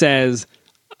says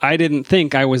I didn't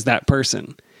think I was that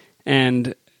person.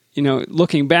 And,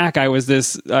 looking back, I was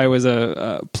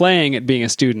playing at being a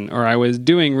student, or I was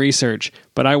doing research,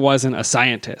 but I wasn't a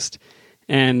scientist.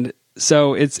 And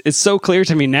so it's so clear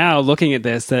to me now, looking at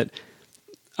this, that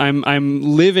I'm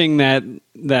living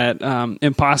that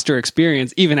imposter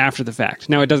experience even after the fact.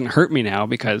 Now, it doesn't hurt me now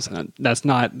because that's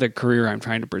not the career I'm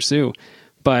trying to pursue.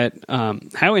 But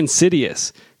how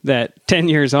insidious that 10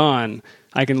 years on,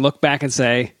 I can look back and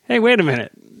say, hey, wait a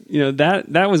minute.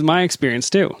 That was my experience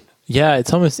too. Yeah,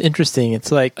 it's almost interesting.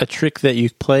 It's like a trick that you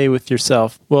play with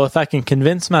yourself. Well, if I can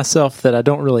convince myself that I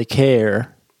don't really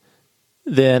care,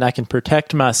 then I can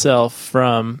protect myself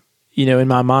from, in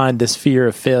my mind, this fear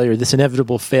of failure, this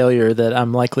inevitable failure that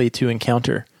I'm likely to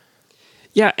encounter.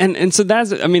 Yeah, and so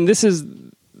this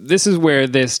is where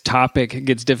this topic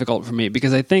gets difficult for me,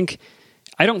 because I think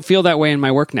I don't feel that way in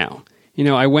my work now.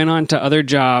 I went on to other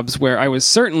jobs where I was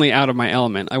certainly out of my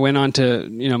element. I went on to,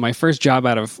 my first job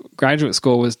out of graduate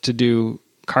school was to do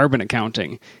carbon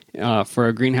accounting for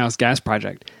a greenhouse gas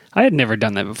project. I had never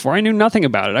done that before. I knew nothing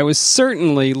about it. I was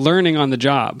certainly learning on the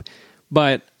job,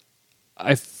 but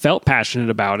I felt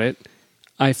passionate about it.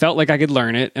 I felt like I could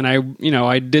learn it, and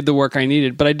I did the work I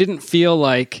needed, but I didn't feel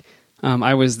like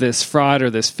I was this fraud or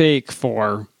this fake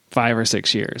for 5 or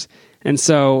 6 years. And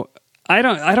so I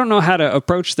don't know how to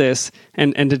approach this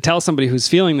and to tell somebody who's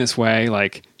feeling this way,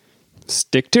 like,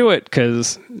 stick to it,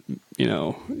 because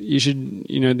you should,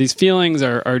 these feelings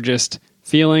are just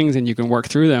feelings and you can work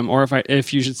through them. Or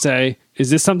if you should say, is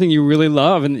this something you really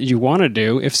love and you want to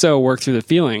do? If so, work through the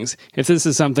feelings. If this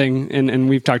is something, and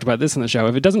we've talked about this on the show,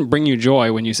 if it doesn't bring you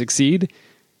joy when you succeed,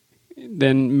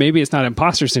 then maybe it's not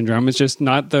imposter syndrome. It's just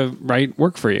not the right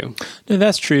work for you. No,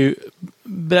 that's true.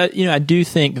 But, I do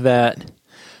think that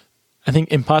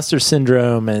imposter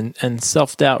syndrome and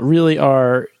self-doubt really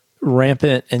are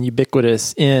rampant and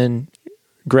ubiquitous in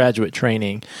graduate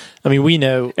training. I mean, we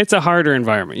know it's a harder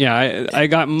environment. Yeah, I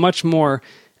got much more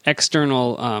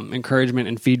external encouragement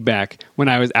and feedback when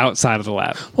I was outside of the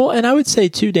lab. Well, and I would say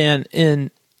too, Dan,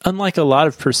 unlike a lot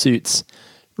of pursuits,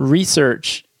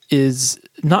 research is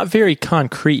not very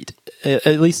concrete.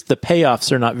 At least the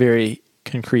payoffs are not very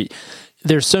concrete.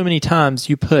 There's so many times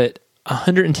you put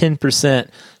 110%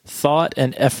 thought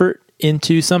and effort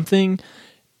into something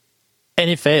and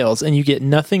it fails and you get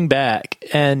nothing back.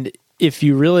 And if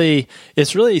you really,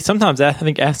 it's really sometimes I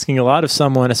think asking a lot of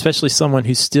someone, especially someone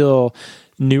who's still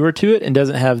newer to it and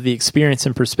doesn't have the experience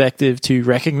and perspective to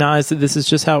recognize that this is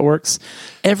just how it works.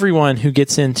 Everyone who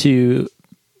gets into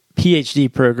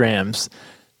PhD programs,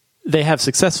 they have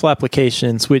successful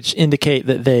applications which indicate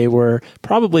that they were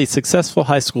probably successful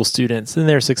high school students and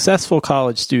they're successful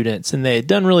college students and they had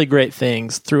done really great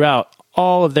things throughout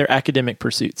all of their academic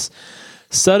pursuits.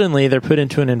 Suddenly, they're put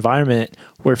into an environment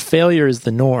where failure is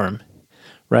the norm,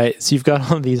 right? So you've got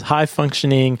all these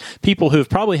high-functioning people who've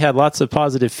probably had lots of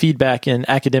positive feedback in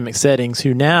academic settings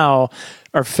who now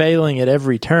are failing at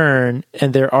every turn,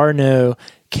 and there are no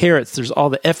carrots. There's all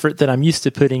the effort that I'm used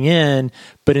to putting in,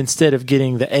 but instead of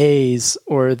getting the A's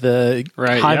or the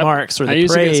high marks or the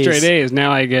praise. I used to get straight A's.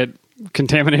 Now I get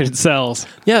contaminated cells.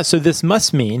 Yeah, so this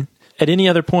must mean at any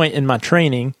other point in my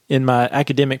training, in my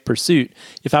academic pursuit,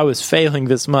 if I was failing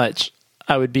this much,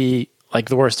 I would be like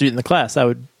the worst student in the class. I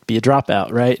would be a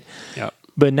dropout, right? Yep.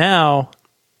 But now,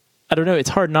 I don't know, it's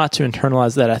hard not to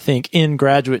internalize that, I think, in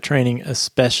graduate training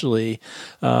especially.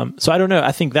 So I don't know.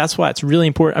 I think that's why it's really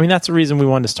important. I mean, that's the reason we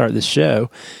wanted to start this show,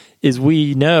 is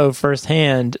we know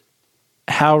firsthand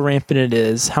how rampant it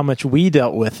is, how much we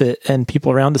dealt with it, and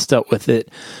people around us dealt with it.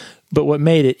 But what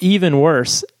made it even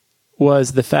worse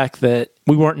was the fact that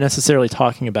we weren't necessarily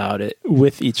talking about it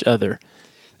with each other.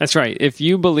 That's right. If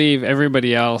you believe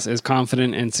everybody else is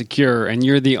confident and secure and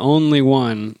you're the only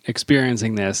one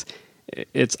experiencing this,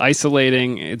 it's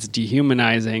isolating, it's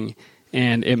dehumanizing,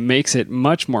 and it makes it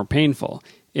much more painful.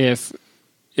 If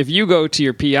you go to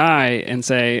your PI and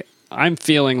say, I'm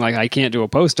feeling like I can't do a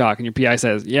postdoc, and your PI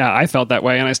says, yeah, I felt that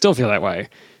way and I still feel that way.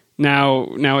 Now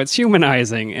it's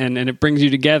humanizing and it brings you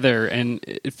together, and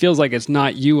it feels like it's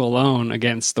not you alone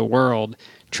against the world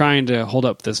trying to hold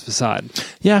up this facade.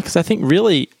 Yeah, because I think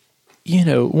really,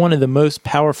 one of the most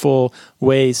powerful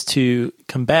ways to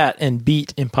combat and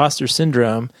beat imposter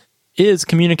syndrome is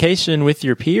communication with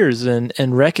your peers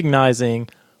and recognizing,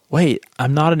 wait,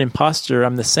 I'm not an imposter.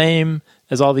 I'm the same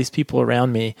as all these people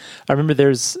around me. I remember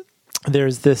there's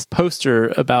this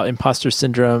poster about imposter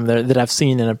syndrome that I've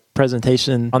seen in a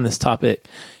presentation on this topic,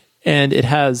 and it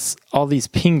has all these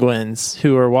penguins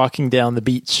who are walking down the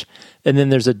beach, and then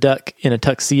there's a duck in a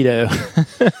tuxedo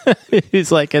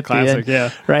who's like at Classic, the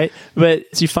end, yeah. right?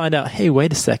 But you find out, hey,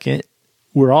 wait a second,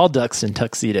 we're all ducks in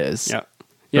tuxedos, yeah.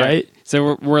 right?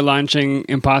 So we're launching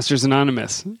Imposters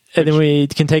Anonymous, and then we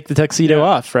can take the tuxedo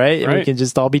off, right? And right. we can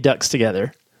just all be ducks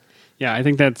together. Yeah, I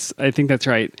think that's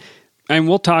right. And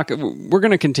we're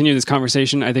going to continue this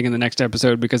conversation, I think, in the next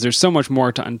episode, because there's so much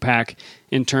more to unpack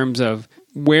in terms of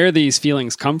where these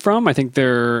feelings come from. I think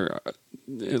they're,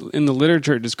 in the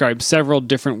literature, it describes several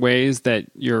different ways that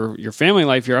your family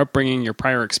life, your upbringing, your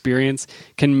prior experience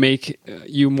can make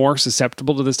you more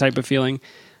susceptible to this type of feeling.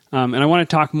 And I want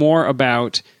to talk more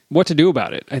about what to do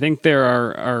about it. I think there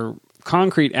are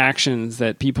concrete actions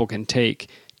that people can take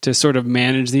to sort of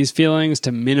manage these feelings,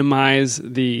 to minimize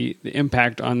the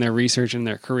impact on their research and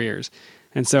their careers.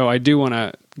 And so I do want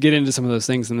to get into some of those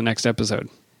things in the next episode.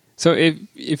 So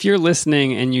if you're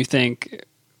listening and you think,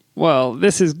 well,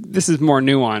 this is more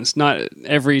nuanced, not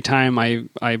every time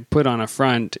I put on a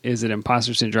front is it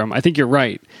imposter syndrome, I think you're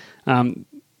right.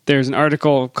 There's an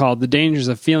article called The Dangers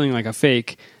of Feeling Like a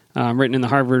Fake, written in the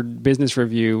Harvard Business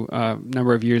Review a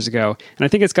number of years ago. And I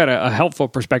think it's got a helpful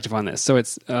perspective on this. So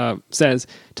it says,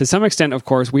 to some extent, of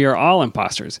course, we are all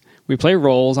imposters. We play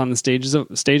roles on the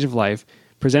stage of life,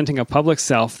 presenting a public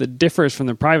self that differs from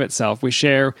the private self we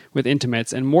share with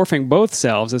intimates and morphing both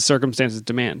selves as circumstances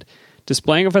demand.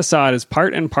 Displaying a facade is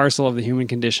part and parcel of the human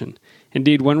condition.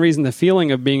 Indeed, one reason the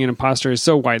feeling of being an imposter is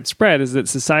so widespread is that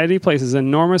society places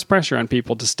enormous pressure on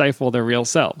people to stifle their real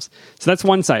selves. So that's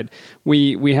one side.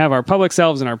 We have our public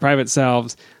selves and our private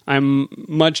selves. I'm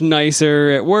much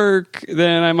nicer at work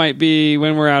than I might be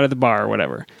when we're out at the bar or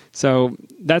whatever. So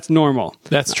that's normal.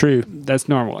 That's true. That's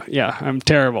normal. Yeah, I'm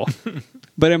terrible.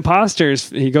 But imposters,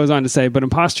 he goes on to say, but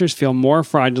imposters feel more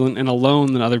fraudulent and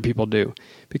alone than other people do.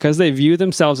 Because they view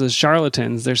themselves as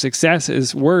charlatans, their success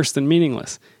is worse than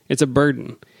meaningless. It's a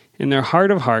burden. In their heart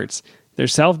of hearts, their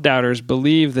self-doubters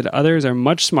believe that others are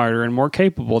much smarter and more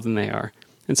capable than they are.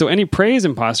 And so any praise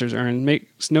imposters earn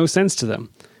makes no sense to them.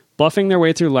 Bluffing their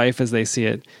way through life as they see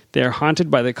it, they are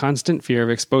haunted by the constant fear of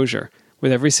exposure.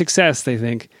 With every success, they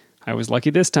think, I was lucky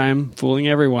this time, fooling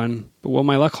everyone, but will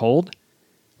my luck hold?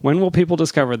 When will people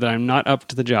discover that I'm not up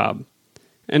to the job?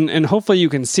 And hopefully you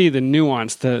can see the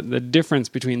nuance, the difference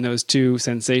between those two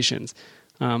sensations.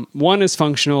 One is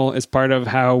functional, is part of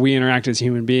how we interact as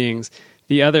human beings.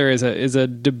 The other is a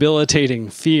debilitating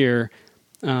fear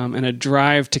and a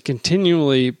drive to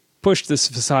continually push this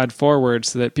facade forward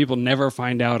so that people never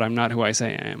find out I'm not who I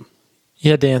say I am.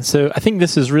 Yeah, Dan. So I think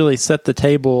this has really set the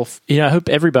table. I hope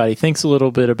everybody thinks a little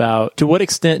bit about to what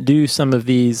extent do some of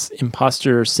these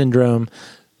imposter syndrome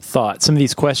thoughts, some of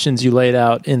these questions you laid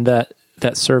out in that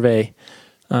survey,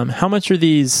 how much are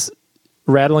these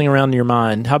rattling around in your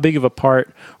mind? How big of a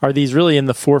part are these really in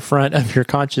the forefront of your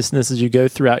consciousness as you go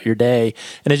throughout your day?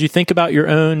 And as you think about your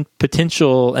own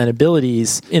potential and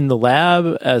abilities in the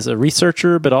lab as a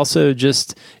researcher, but also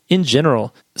just in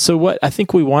general. So what I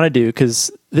think we want to do,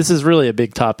 because this is really a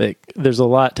big topic, there's a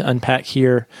lot to unpack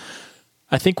here.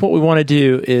 I think what we want to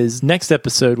do is next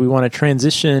episode, we want to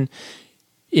transition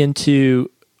into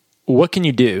what can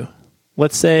you do?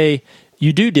 Let's say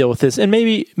you do deal with this, and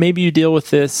maybe you deal with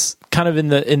this kind of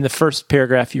in the first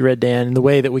paragraph you read, Dan, in the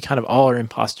way that we kind of all are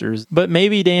imposters. But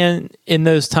maybe, Dan, in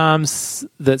those times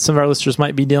that some of our listeners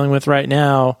might be dealing with right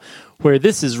now, where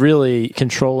this is really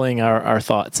controlling our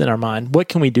thoughts in our mind, what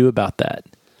can we do about that?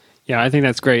 Yeah, I think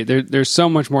that's great. There's so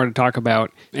much more to talk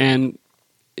about. And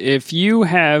if you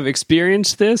have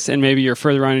experienced this and maybe you're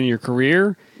further on in your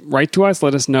career, write to us.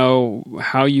 Let us know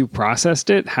how you processed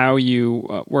it, how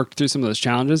you worked through some of those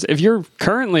challenges. If you're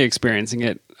currently experiencing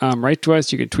it, write to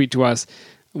us. You can tweet to us.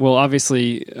 We'll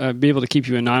obviously be able to keep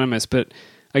you anonymous. But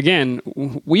again,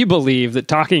 we believe that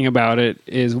talking about it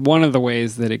is one of the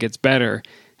ways that it gets better.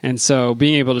 And so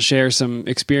being able to share some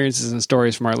experiences and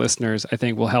stories from our listeners, I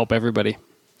think will help everybody.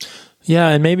 Yeah,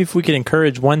 and maybe if we could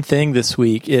encourage one thing this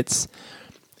week, it's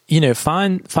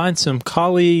find some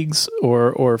colleagues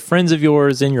or friends of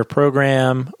yours in your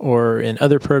program or in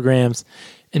other programs,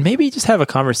 and maybe just have a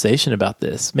conversation about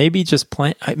this. Maybe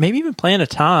even plan a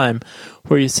time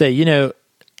where you say,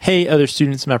 hey, other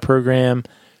students in my program,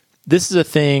 this is a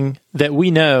thing that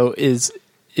we know is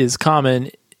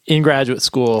common in graduate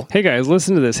school. Hey guys,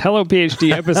 listen to this Hello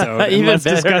PhD episode and let's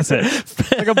discuss it.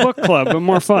 Like a book club, but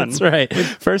more fun. That's right.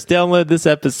 First download this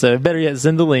episode. Better yet,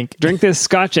 send the link. Drink this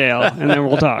Scotch ale and then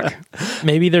we'll talk.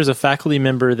 Maybe there's a faculty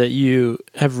member that you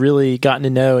have really gotten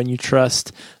to know and you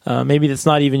trust. Maybe that's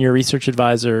not even your research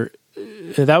advisor.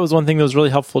 That was one thing that was really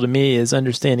helpful to me, is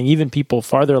understanding even people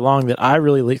farther along that I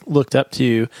really looked up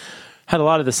to had a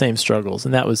lot of the same struggles,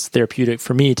 and that was therapeutic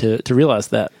for me to realize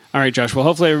that. All right, Josh. Well,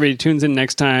 hopefully everybody tunes in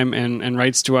next time and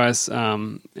writes to us,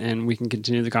 and we can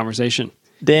continue the conversation.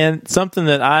 Dan, something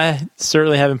that I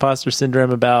certainly have imposter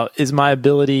syndrome about is my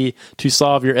ability to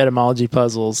solve your etymology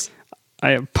puzzles.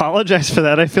 I apologize for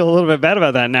that. I feel a little bit bad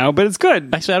about that now, but it's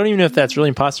good. Actually, I don't even know if that's really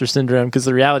imposter syndrome, because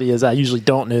the reality is I usually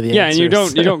don't know the answer. Yeah, and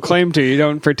you don't claim to. You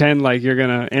don't pretend like you're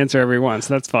going to answer every one,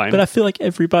 so that's fine. But I feel like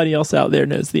everybody else out there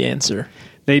knows the answer.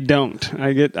 They don't.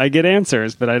 I get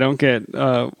answers, but I don't get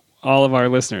all of our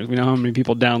listeners. We know how many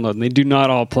people download, and they do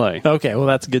not all play. Okay, well,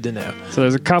 that's good to know. So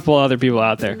there's a couple other people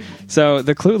out there. So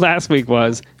the clue last week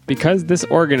was, because this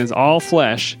organ is all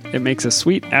flesh, it makes a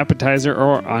sweet appetizer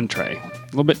or entree. A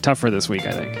little bit tougher this week,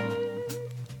 I think.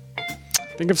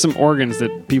 Think of some organs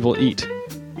that people eat.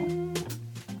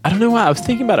 I don't know why. I was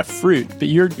thinking about a fruit, but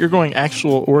you're going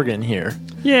actual organ here.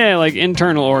 Yeah, like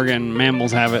internal organ.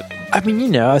 Mammals have it. I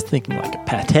mean, I was thinking like a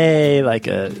pate, like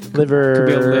a liver. Could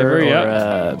be a liver, or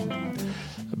yeah.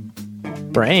 a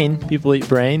brain. People eat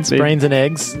brains. Brains and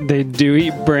eggs. They do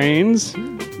eat brains.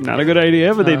 Not a good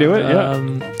idea, but they do it,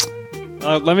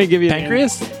 yeah. Let me give you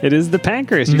pancreas? It is the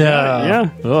pancreas. You got it, yeah.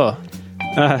 Oh.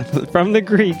 From the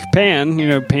Greek, pan,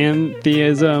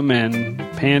 pantheism and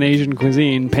pan-Asian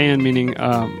cuisine, pan meaning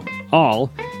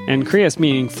all, and krios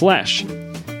meaning flesh.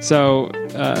 So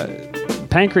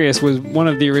pancreas was one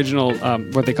of the original,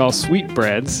 what they call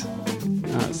sweetbreads.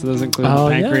 So those include the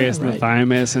pancreas and the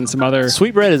thymus and some other...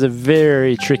 Sweetbread is a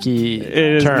very tricky term. It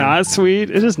is not sweet.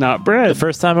 It is not bread. The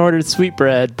first time I ordered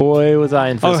sweetbread, boy, was I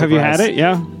in for surprise. Have you had it?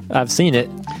 Yeah. I've seen it.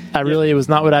 It was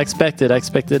not what I expected. I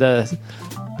expected a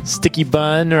sticky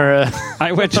bun or a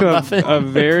I went to a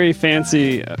very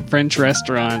fancy French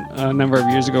restaurant a number of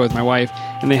years ago with my wife,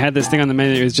 and they had this thing on the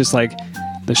menu. It was just like,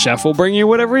 the chef will bring you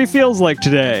whatever he feels like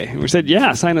today. And we said,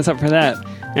 yeah, sign us up for that.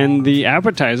 And the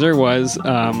appetizer was...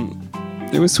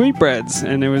 it was sweetbreads,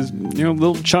 and it was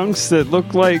little chunks that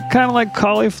looked kind of like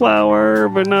cauliflower,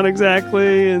 but not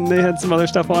exactly. And they had some other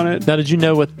stuff on it. Now, did you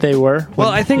know what they were? Well,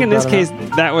 I think in this case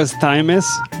that was thymus,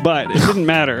 but it didn't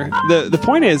matter. The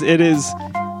point is,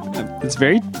 it's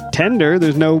very tender.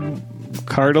 There's no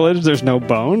cartilage. There's no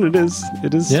bone. It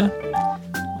is Yeah.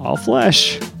 all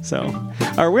flesh. So,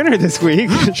 our winner this week,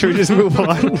 should we just move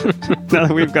on now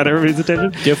that we've got everybody's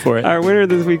attention? Go for it. Our winner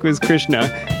this week was Krishna,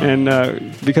 and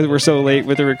because we're so late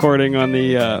with the recording on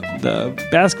the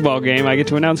basketball game, I get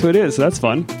to announce who it is, so that's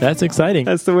fun. That's exciting.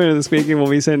 That's the winner this week, and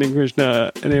we'll be sending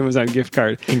Krishna an Amazon gift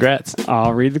card. Congrats.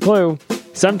 I'll read the clue.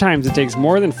 Sometimes it takes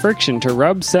more than friction to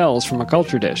rub cells from a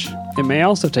culture dish. It may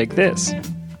also take this.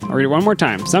 I'll read it one more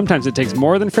time. Sometimes it takes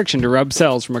more than friction to rub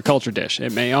cells from a culture dish.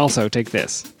 It may also take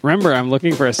this. Remember, I'm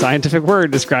looking for a scientific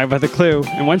word described by the clue,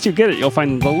 and once you get it, you'll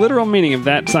find the literal meaning of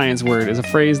that science word is a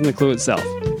phrase in the clue itself.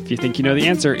 If you think you know the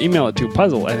answer, email it to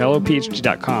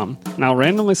puzzle@hellophd.com, and I'll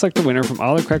randomly select the winner from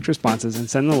all the correct responses and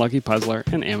send the lucky puzzler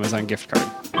an Amazon gift card.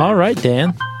 All right,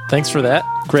 Dan. Thanks for that.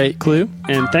 Great clue.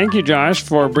 And thank you, Josh,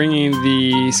 for bringing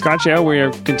the Scotch Ale. We are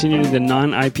continuing the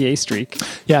non-IPA streak.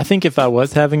 Yeah, I think if I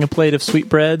was having a plate of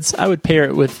sweetbreads, I would pair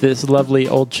it with this lovely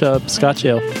Old Chub Scotch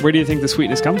Ale. Where do you think the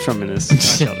sweetness comes from in this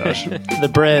Scotch Ale, Josh? The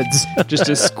breads. Just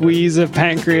a squeeze of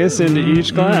pancreas into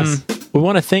each glass. We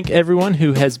want to thank everyone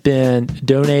who has been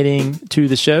donating to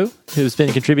the show, who's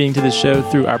been contributing to the show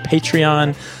through our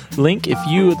Patreon link. If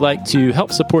you would like to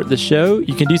help support the show,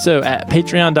 you can do so at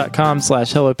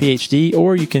patreon.com/HelloPHD,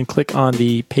 or you can click on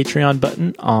the Patreon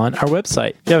button on our website.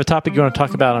 If you have a topic you want to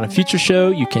talk about on a future show,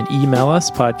 you can email us,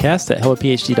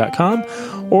 podcast@HelloPHD.com,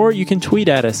 or you can tweet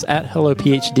at us at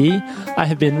HelloPHD. I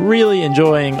have been really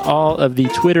enjoying all of the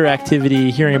Twitter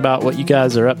activity, hearing about what you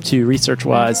guys are up to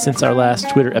research-wise since our last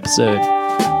Twitter episode.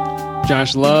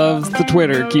 Josh loves the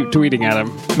Twitter. Keep tweeting at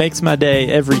him. Makes my day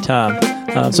every time.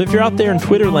 So if you're out there in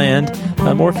Twitter land,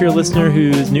 or if you're a listener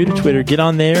who's new to Twitter, get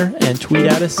on there and tweet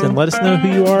at us and let us know who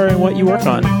you are and what you work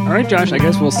on. All right, Josh, I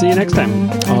guess we'll see you next time.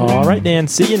 All right, Dan.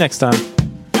 See you next time.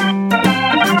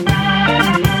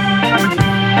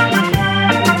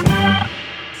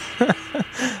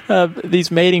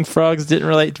 These mating frogs didn't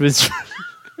relate to his...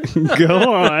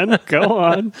 Go on.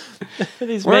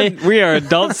 We are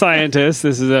adult scientists.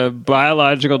 This is a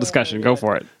biological discussion. Go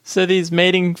for it. So these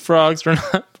mating frogs were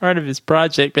not part of his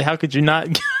project, but how could you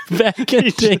not go back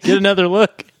and get another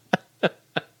look?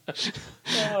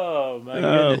 Oh my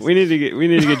goodness. We need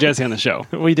to get Jesse on the show.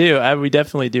 We do. We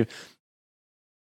definitely do.